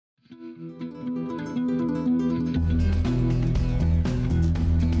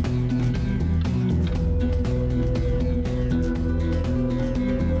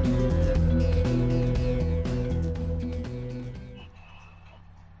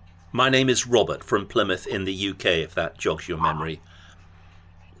My name is Robert from Plymouth in the UK, if that jogs your memory.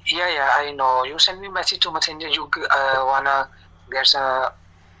 Yeah, I know. You sent me a message to Messenger. You wanna get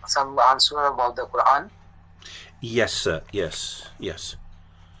some answer about the Quran? Yes, sir. Yes. Yeah.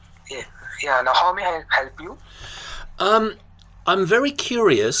 Now, how may I help you? I'm very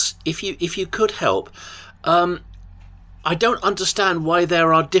curious. If you could help, I don't understand why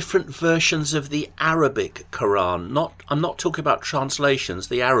there are different versions of the Arabic Quran. I'm not talking about translations.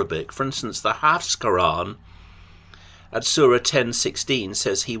 The Arabic, for instance, the Hafs Quran at Surah 10:16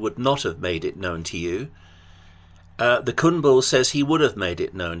 says he would not have made it known to you. The Kunbul says he would have made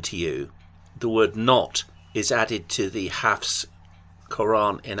it known to you. The word "not" is added to the Hafs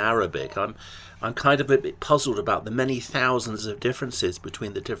Quran in Arabic. I'm kind of a bit puzzled about the many thousands of differences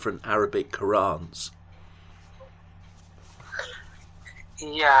between the different Arabic Qurans.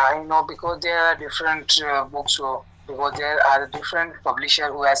 Yeah, I know, because there are different books, because there are different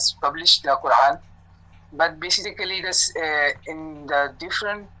publisher who has published the Quran. But basically, this in the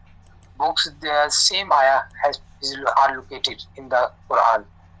different books, the same ayah are located in the Quran.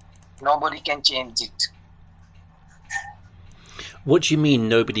 Nobody can change it. What do you mean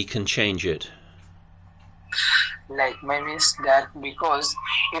nobody can change it? Like, means that because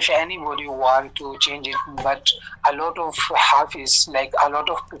if anybody want to change it, but a lot of Hafiz, like a lot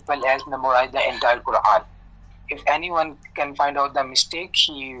of people has memorized the entire Quran. If anyone can find out the mistake,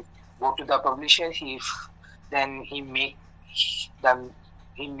 he go to the publisher. Then he make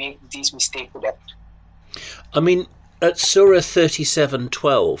these mistake correct. I mean, at Surah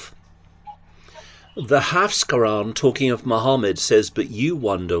 37:12, the Hafs Quran, talking of Muhammad, says, "But you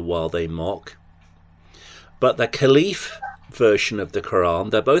wonder while they mock." But the Caliph version of the Quran,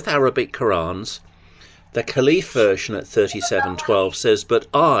 they're both Arabic Qurans. The Caliph version at 37:12 says, "But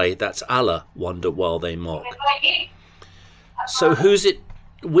I," that's Allah, "wonder while they mock." So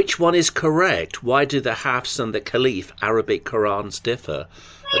which one is correct? Why do the Hafs and the Caliph Arabic Qurans differ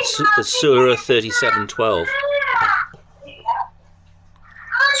at Surah 37:12?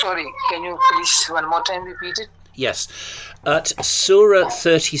 Sorry, can you please one more time repeat it? Yes. At Surah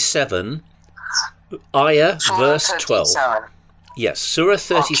 37, Ayah, verse 12. Yes, Surah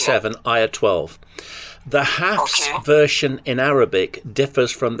 37, okay. Ayah 12. The Hafs version in Arabic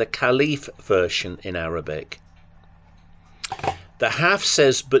differs from the Caliph version in Arabic. The Hafs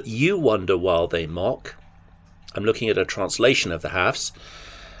says, "But you wonder while they mock." I'm looking at a translation of the Hafs.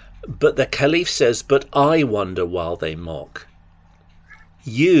 But the Caliph says, "But I wonder while they mock."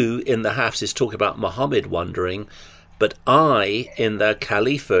 You in the Hafs is talking about Muhammad wondering, but I in the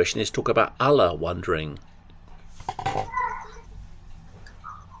Caliph version is talking about Allah wondering.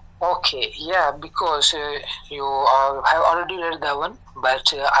 Okay, yeah, because you have already read that one,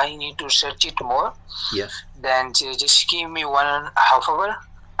 but I need to search it more. Yes. Then just give me 1.5 hours.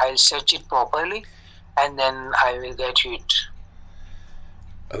 I'll search it properly, and then I will get you it.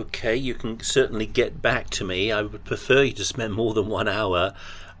 Okay, you can certainly get back to me. I would prefer you to spend more than 1 hour.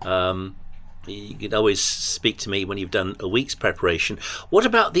 You can always speak to me when you've done a week's preparation. What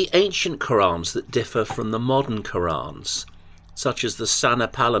about the ancient Qurans that differ from the modern Qurans, such as the Sana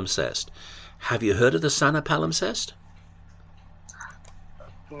Palimpsest? Have you heard of the Sana Palimpsest?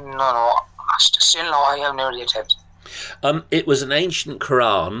 No. Still now I have never yet had. It was an ancient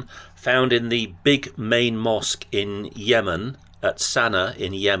Quran found in the big main mosque in Yemen, at Sana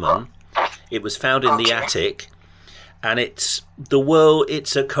in Yemen. It was found in the attic, and it's a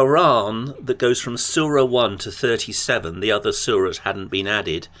Quran that goes from Surah 1 to 37. The other surahs hadn't been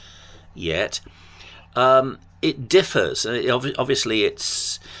added yet. It differs. Obviously,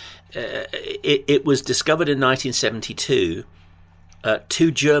 it was discovered in 1972. Two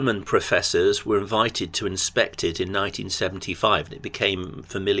German professors were invited to inspect it in 1975, and it became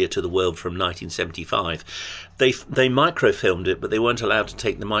familiar to the world from 1975. They microfilmed it, but they weren't allowed to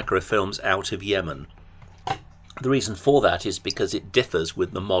take the microfilms out of Yemen. The reason for that is because it differs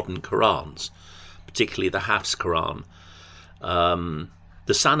with the modern Qurans, particularly the Hafs Quran. The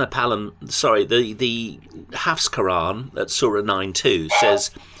Hafs Quran at Surah 9:2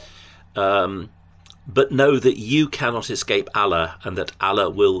 says, "But know that you cannot escape Allah, and that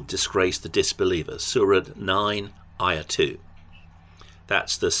Allah will disgrace the disbelievers." Surah 9, Ayah 2.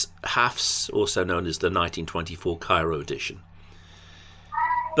 That's the Hafs, also known as the 1924 Cairo edition.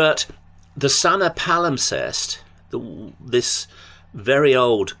 But the Sana Palimpsest, this very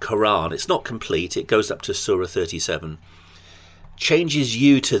old Quran, it's not complete, it goes up to Surah 37, changes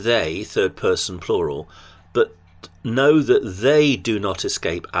you to they, third person plural, but know that they do not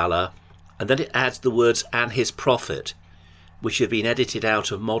escape Allah. And then it adds the words, "and his prophet," which have been edited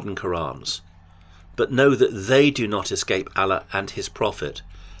out of modern Qurans. But know that they do not escape Allah and his prophet.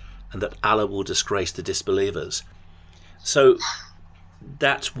 and that Allah will disgrace the disbelievers. So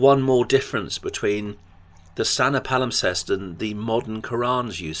that's one more difference between the Sana palimpsest and the modern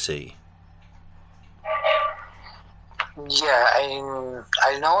Qurans you see. Yeah,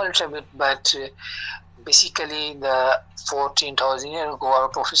 I know a little bit, but basically the 14,000 years ago, our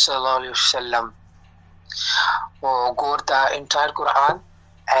Prophet ﷺ got the entire Quran,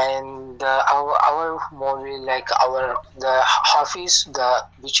 and our Mawli, like the Hafiz,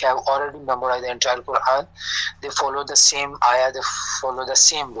 which have already memorized the entire Quran, they follow the same ayah, they follow the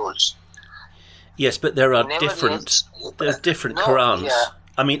same rules. Yes, but there are different Qurans. Yeah.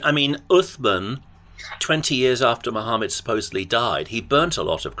 I mean, Uthman, 20 years after Muhammad supposedly died, he burnt a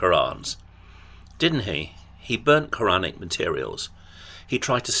lot of Qurans, didn't he? He burnt Quranic materials. He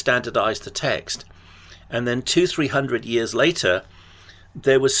tried to standardize the text. And then 200-300 years later,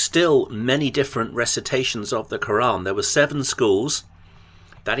 there was still many different recitations of the Quran. There were 7 schools.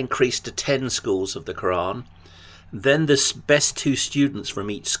 That increased to 10 schools of the Quran. Then the best 2 students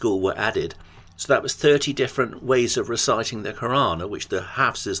from each school were added. So that was 30 different ways of reciting the Quran, of which the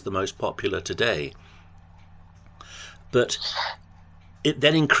Hafs is the most popular today. But it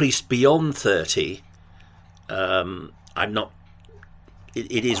then increased beyond 30.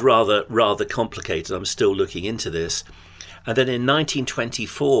 It is rather complicated. I'm still looking into this. And then in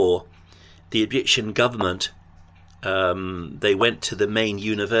 1924, the Egyptian government, they went to the main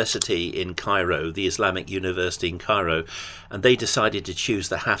university in Cairo, the Islamic University in Cairo, and they decided to choose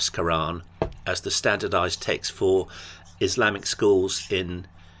the Hafs Quran as the standardized text for Islamic schools in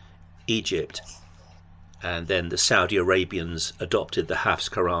Egypt. And then the Saudi Arabians adopted the Hafs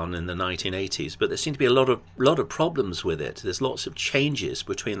Quran in the 1980s. But there seem to be a lot of problems with it. There's lots of changes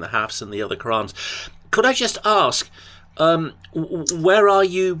between the Hafs and the other Qurans. Could I just ask, where are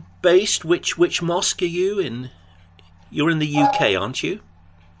you based? Which mosque are you in? You're in the UK, aren't you?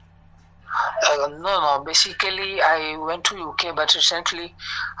 No. Basically, I went to UK, but recently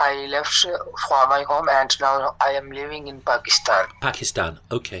I left for my home, and now I am living in Pakistan. Pakistan,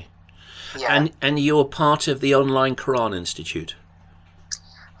 okay. Yeah. And you're part of the Online Quran Institute?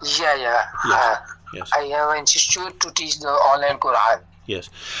 Yeah. Yes. I have an institute to teach the online Quran. Yes.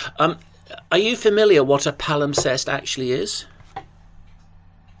 Are you familiar what a palimpsest actually is?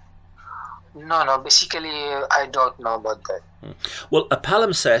 No. Basically, I don't know about that. Well, a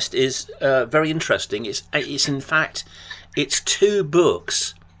palimpsest is very interesting. It's in fact, it's 2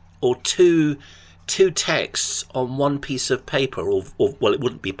 books or two texts on one piece of paper, or well, it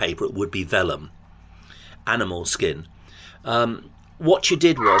wouldn't be paper, it would be vellum, animal skin. What you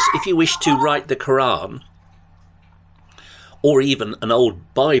did was, if you wished to write the Quran, or even an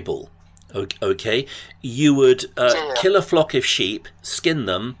old Bible, okay, you would kill a flock of sheep, skin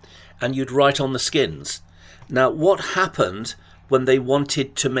them, and you'd write on the skins. Now, what happened when they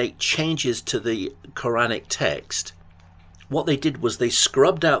wanted to make changes to the Quranic text? What they did was they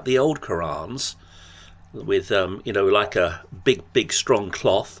scrubbed out the old Qurans with, like a big, strong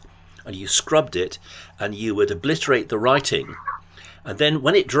cloth, and you scrubbed it, and you would obliterate the writing. And then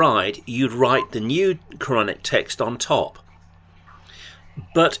when it dried, you'd write the new Quranic text on top.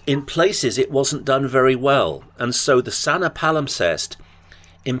 But in places, it wasn't done very well. And so the Sana palimpsest,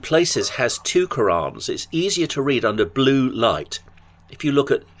 in places, has 2 Qurans. It's easier to read under blue light. If you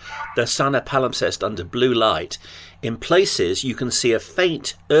look at the Sana palimpsest under blue light, in places, you can see a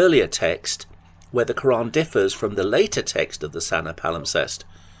faint earlier text where the Quran differs from the later text of the Sana palimpsest.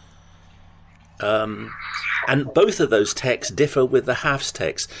 And both of those texts differ with the Hafs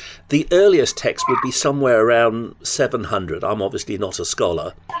text. The earliest text would be somewhere around 700. I'm obviously not a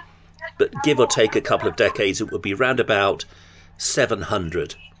scholar, but give or take a couple of decades, it would be round about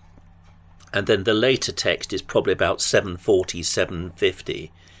 700. And then the later text is probably about 740,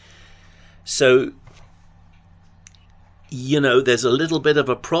 750. So, there's a little bit of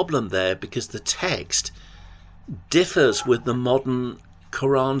a problem there because the text differs with the modern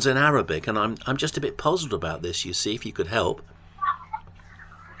Qurans in Arabic, and I'm just a bit puzzled about this, you see, if you could help.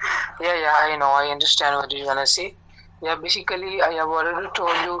 Yeah, I know, I understand what you're gonna say. Yeah, basically, I have already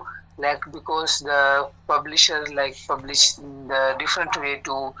told you, because the publishers, publish the different way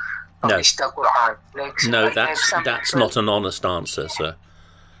to publish the Quran. No, that's not an honest answer, sir.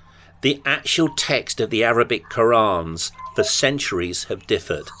 The actual text of the Arabic Qurans for centuries have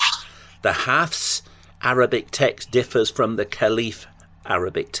differed. The Hafs Arabic text differs from the Caliph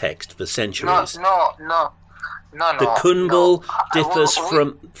Arabic text for centuries. No. The Kunbul differs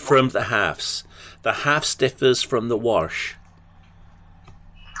from the Hafs. The Hafs differs from the Warsh.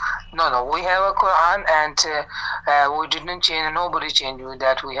 No. We have a Quran, and we didn't change. Nobody changed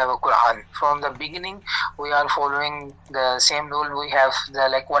that. We have a Quran from the beginning. We are following the same rule. We have the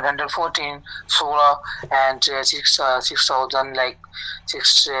 114 surah and 6,000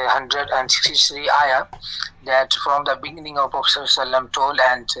 663 ayah. That from the beginning of Prophet ﷺ told,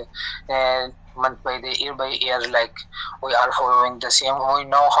 and month by the year by year, we are following the same. We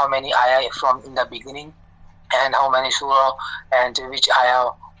know how many ayah from in the beginning, and how many surah, and which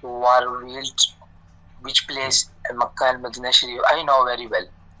ayah were revealed, which place in Makkah and Medina Sharif. I know very well.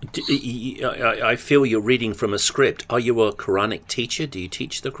 I feel you're reading from a script. Are you a Quranic teacher? Do you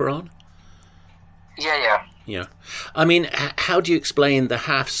teach the Quran? Yeah. I mean, how do you explain the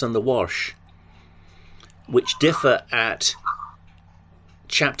hafs and the wash, which differ at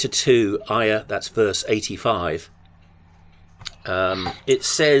chapter 2, ayah, that's verse 85. It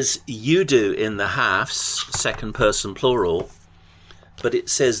says you do in the hafs, second person plural, but it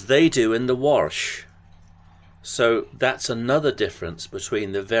says they do in the wash. So that's another difference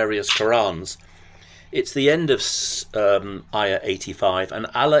between the various Qurans. It's the end of ayah 85, and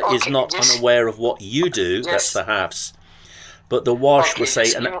Allah is not unaware of what you do, that's the hafs. But the wash will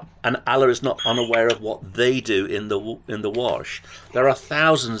say, and Allah is not unaware of what they do in the wash. There are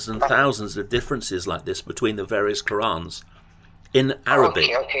thousands and thousands of differences like this between the various Qurans in Arabic.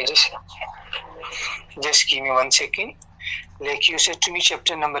 Okay. Just give me 1 second. Like you said to me,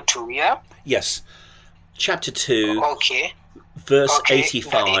 chapter number 2, yeah? Yes. Chapter 2, okay. verse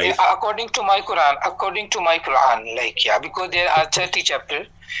 85. According to my Quran, because there are 30 chapters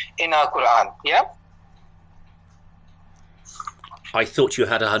in our Quran, yeah? I thought you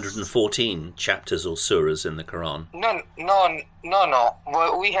had 114 chapters or surahs in the Quran. No.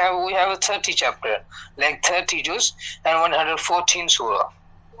 We have a 30 chapter, 30 juz and 114 surah.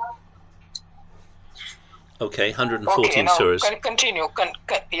 Okay, 114 surahs. Continue.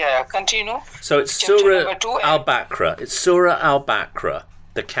 Continue. So it's Surah Al-Baqarah. It's Surah Al-Baqarah,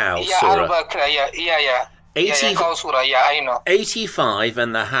 the cow surah. Al-Baqarah, yeah. 80, cow surah, yeah, I know. 85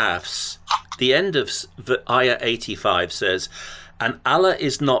 and the hafs. The end of ayah 85 says, and Allah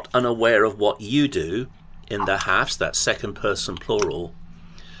is not unaware of what you do, in the hafs, that's second person plural.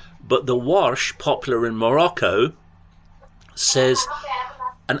 But the wash, popular in Morocco, says,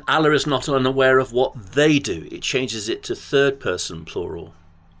 and Allah is not unaware of what they do. It changes it to third person plural.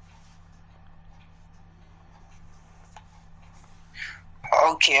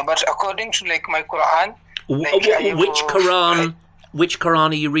 Okay, but according to my Quran, which Quran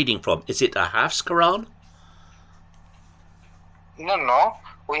are you reading from? Is it a Hafs Quran? No.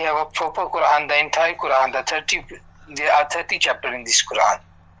 We have a proper Quran, the entire Quran. There are 30 chapters in this Quran.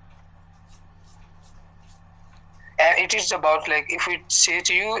 And it is about, if we say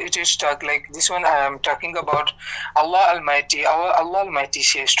to you, it is this one I am talking about Allah Almighty. Allah Almighty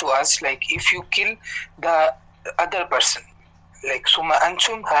says to us, if you kill the other person, summa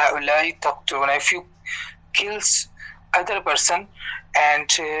antum ha'ulai taqtuluna, if you kills other person, and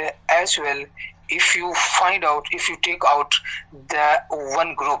as well, if you take out the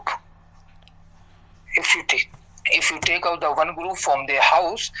one group, if you take out the one group from their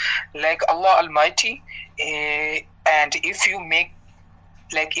house, Allah Almighty, and if you make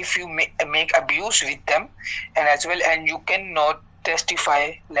abuse with them, and as well, and you cannot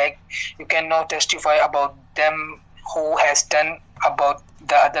testify about them who has done about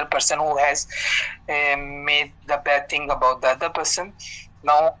the other person, who has made the bad thing about the other person.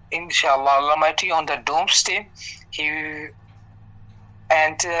 Now, inshallah, Allah Almighty on the doomsday, if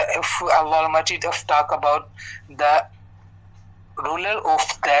Allah Almighty talk about the ruler of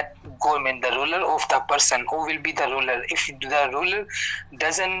that government, the ruler of the person, who will be the ruler. If the ruler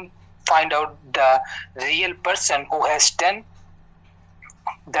doesn't find out the real person who has done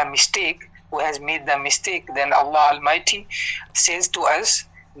the mistake, who has made the mistake, then Allah Almighty says to us,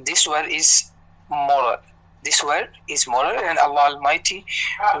 this word is moral. This word is moral, and Allah Almighty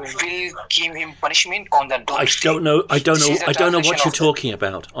will give him punishment on the doomsday. I don't know what you're talking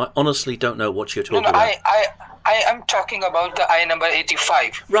about. I honestly don't know what you're talking about. I am talking about the ayah number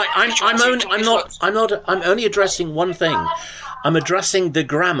 85. Right, I'm only addressing one thing. I'm addressing the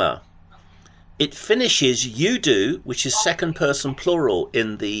grammar. It finishes you do, which is second person plural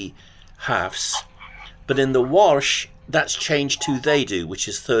in the hafs, but in the wash that's changed to they do, which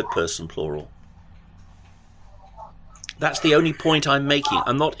is third person plural. That's the only point I'm making.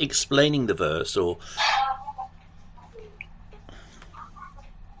 I'm not explaining the verse or...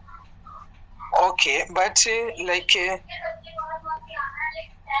 Okay, but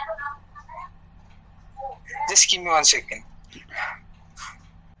just give me 1 second.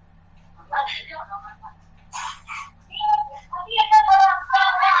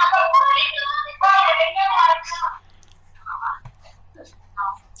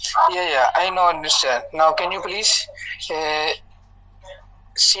 know, understand. Now, can you please say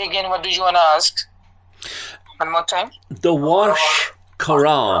again, what do you want to ask? One more time. The Warsh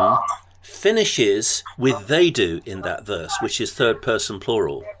Quran finishes with they do in that verse, which is third person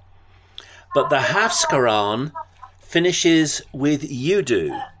plural. But the Hafs Quran finishes with you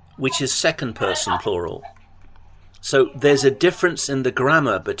do, which is second person plural. So there's a difference in the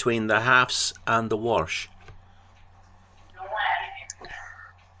grammar between the Hafs and the Warsh.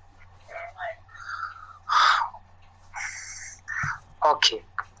 Okay.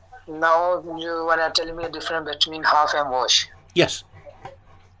 Now you want to tell me the difference between Hafs and Warsh? Yes.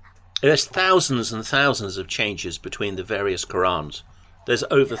 There's thousands and thousands of changes between the various Qurans. There's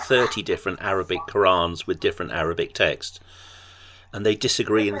over 30 different Arabic Qurans with different Arabic texts. And they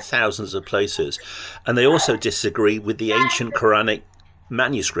disagree in thousands of places. And they also disagree with the ancient Quranic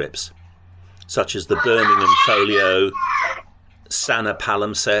manuscripts, such as the Birmingham Folio, Sana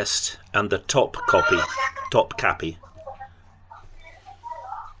Palimpsest, and the Top Copy.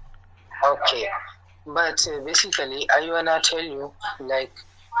 Okay. But basically, I want to tell you, like,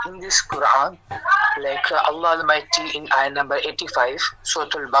 in this Quran, like Allah Almighty in ayah number 85, Surah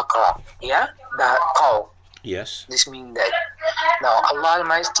Al-Baqarah, yeah, the cow. Yes. This means that. Now, Allah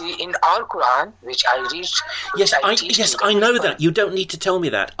Almighty in our Quran, which I read. Yes, I know that. You don't need to tell me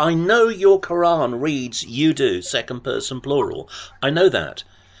that. I know your Quran reads you do, second person plural. I know that.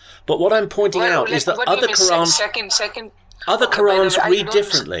 But what I'm pointing out is that other Qurans, other Qurans read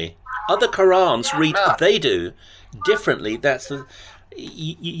differently. Other Qurans read they do differently. That's the,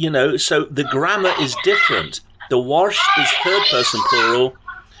 you know, so the grammar is different. The Warsh is third person plural.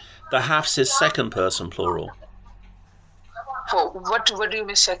 The Hafs is second person plural. So what do you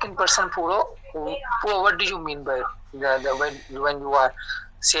mean second person plural? What do you mean by when you are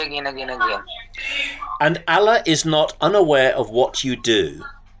saying again? And Allah is not unaware of what you do.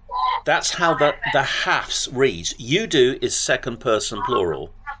 That's how the Hafs reads. You do is second person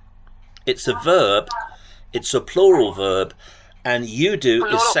plural. It's a verb. It's a plural verb, and you do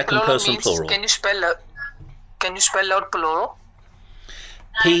is second person plural. Can you spell out plural?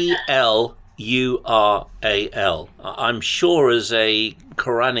 Plural. I'm sure as a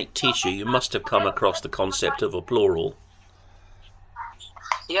Quranic teacher you must have come across the concept of a plural.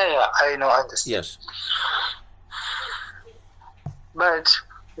 Yeah, I know, I understand. Yes. But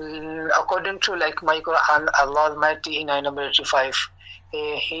according to like my Quran, Allah Almighty in ayah number 85,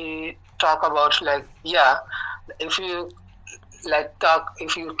 he talk about like, yeah, if you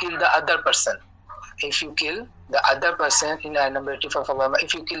kill the other person, in ayah number 85 of Allah,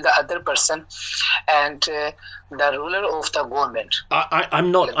 if you kill the other person and the ruler of the government.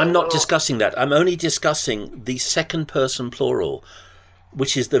 I'm not discussing that. I'm only discussing the second person plural,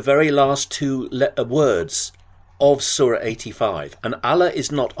 which is the very last two words of Surah 85. And Allah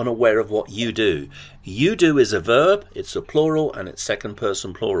is not unaware of what you do. You do is a verb, it's a plural, and it's second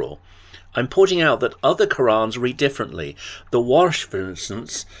person plural. I'm pointing out that other Qurans read differently. The Warsh, for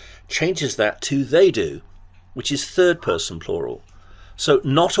instance, changes that to they do, which is third person plural. So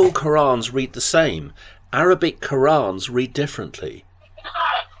not all Qurans read the same. Arabic Qurans read differently.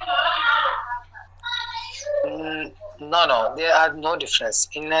 No, there are no difference.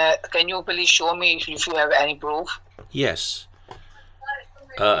 Can you please show me if you have any proof? Yes.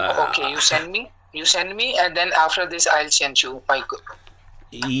 Okay, you send me, and then after this I'll send you my.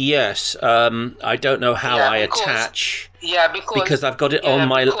 Yes, I don't know how I attach. Yeah, because I've got it on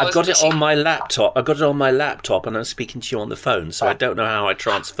my laptop. I've got it on my laptop, and I'm speaking to you on the phone, so I don't know how I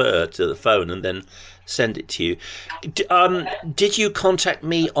transfer to the phone and then send it to you. Did you contact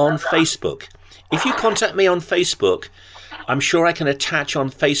me on Facebook? If you contact me on Facebook, I'm sure I can attach on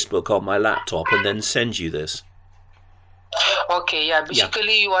Facebook on my laptop and then send you this. Okay, yeah.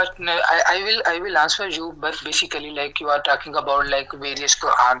 Basically, you are. I will answer you, but basically, like you are talking about like various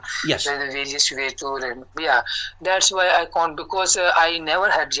Quran. Yes. The various ways to. Yeah, that's why I can't, because I never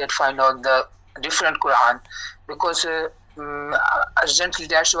had yet find out the different Quran, because urgently,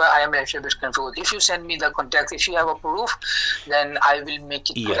 that's why I am a little bit confused. If you send me the contact, if you have a proof, then I will make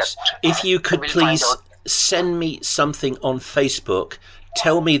it. Yes. Correct. If you could please send me something on Facebook.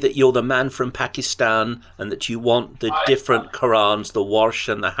 Tell me that you're the man from Pakistan and that you want the different Qurans, the Warsh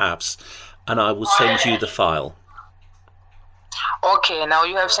and the Hafs, and I will send you the file. Okay, now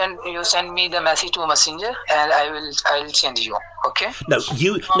you send me the message to Messenger, and I'll send you. Okay? No,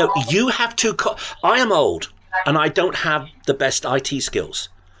 you have to. I am old, and I don't have the best IT skills.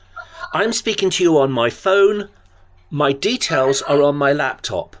 I'm speaking to you on my phone. My details are on my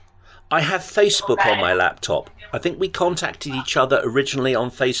laptop. I have Facebook on my laptop. I think we contacted each other originally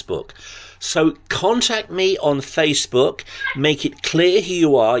on Facebook. So contact me on Facebook, make it clear who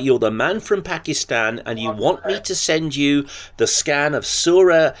you are. You're the man from Pakistan, and you want me to send you the scan of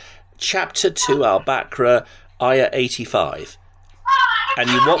Surah Chapter 2, Al-Baqarah, Ayah 85. And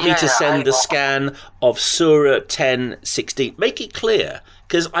you want me to send the scan of Surah 10:16. Make it clear,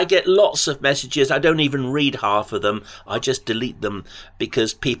 because I get lots of messages. I don't even read half of them. I just delete them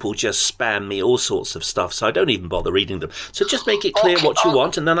because people just spam me all sorts of stuff, so I don't even bother reading them. So just make it clear what you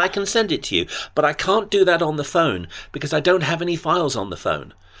want, and then I can send it to you. But I can't do that on the phone because I don't have any files on the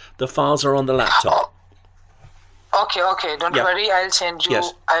phone. The files are on the laptop. Okay. Don't worry. I'll send you.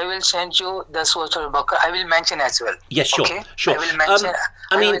 Yes. I will send you the Surah Al-Baqarah. I will mention as well. Yes, sure. Okay? Sure. I will mention.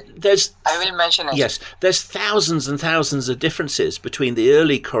 I will mention as well. There's thousands and thousands of differences between the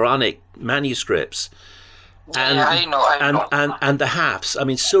early Quranic manuscripts and I know. And the Hafs. I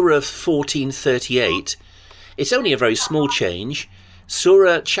mean, Surah 14:38. It's only a very small change.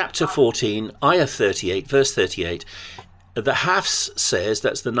 Surah chapter 14, Ayah 38, verse 38. The Hafs says,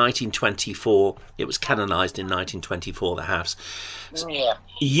 that's the 1924, it was canonized in 1924, the Hafs. Yeah.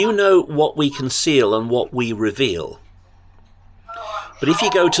 You know what we conceal and what we reveal. But if you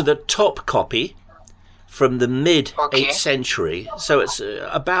go to the top copy from the mid-8th century, so it's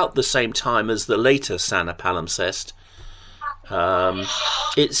about the same time as the later Sana Palimpsest,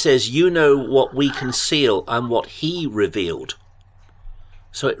 it says, you know what we conceal and what he revealed.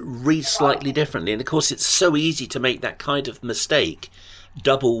 So it reads slightly differently. And of course, it's so easy to make that kind of mistake,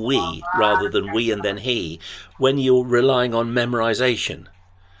 double we rather than we and then he, when you're relying on memorization.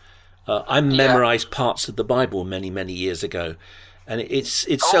 I memorized parts of the Bible many, many years ago. And it's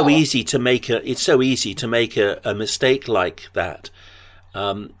so easy to make a mistake like that.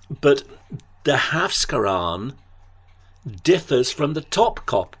 But the Hafs Quran differs from the top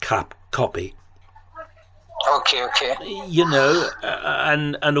copy. Okay. You know,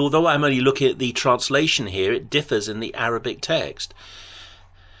 and although I'm only looking at the translation here, it differs in the Arabic text.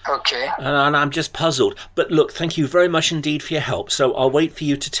 Okay. And I'm just puzzled. But look, thank you very much indeed for your help. So I'll wait for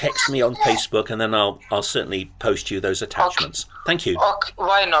you to text me on Facebook, and then I'll certainly post you those attachments. Okay. Thank you. Okay.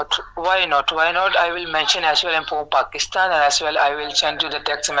 Why not? I will mention as well in Pakistan, and as well I will send you the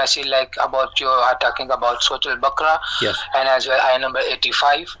text message like about you are talking about Surah Al-Baqarah. Yes. And as well ayah number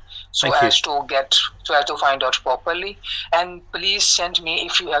 85. So as to find out properly, and please send me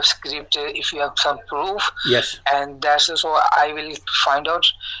if you have script, if you have some proof. Yes. And that's so I will find out,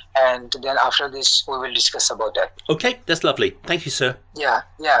 and then after this we will discuss about that. Okay, that's lovely. Thank you, sir. Yeah.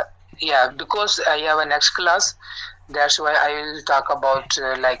 Because I have a next class, that's why I will talk about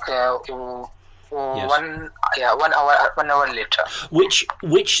 1 hour later. Which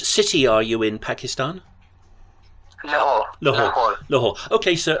city are you in Pakistan? Lahore.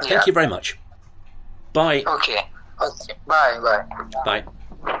 Okay, sir. Thank you very much. Bye. Okay. Bye. Bye.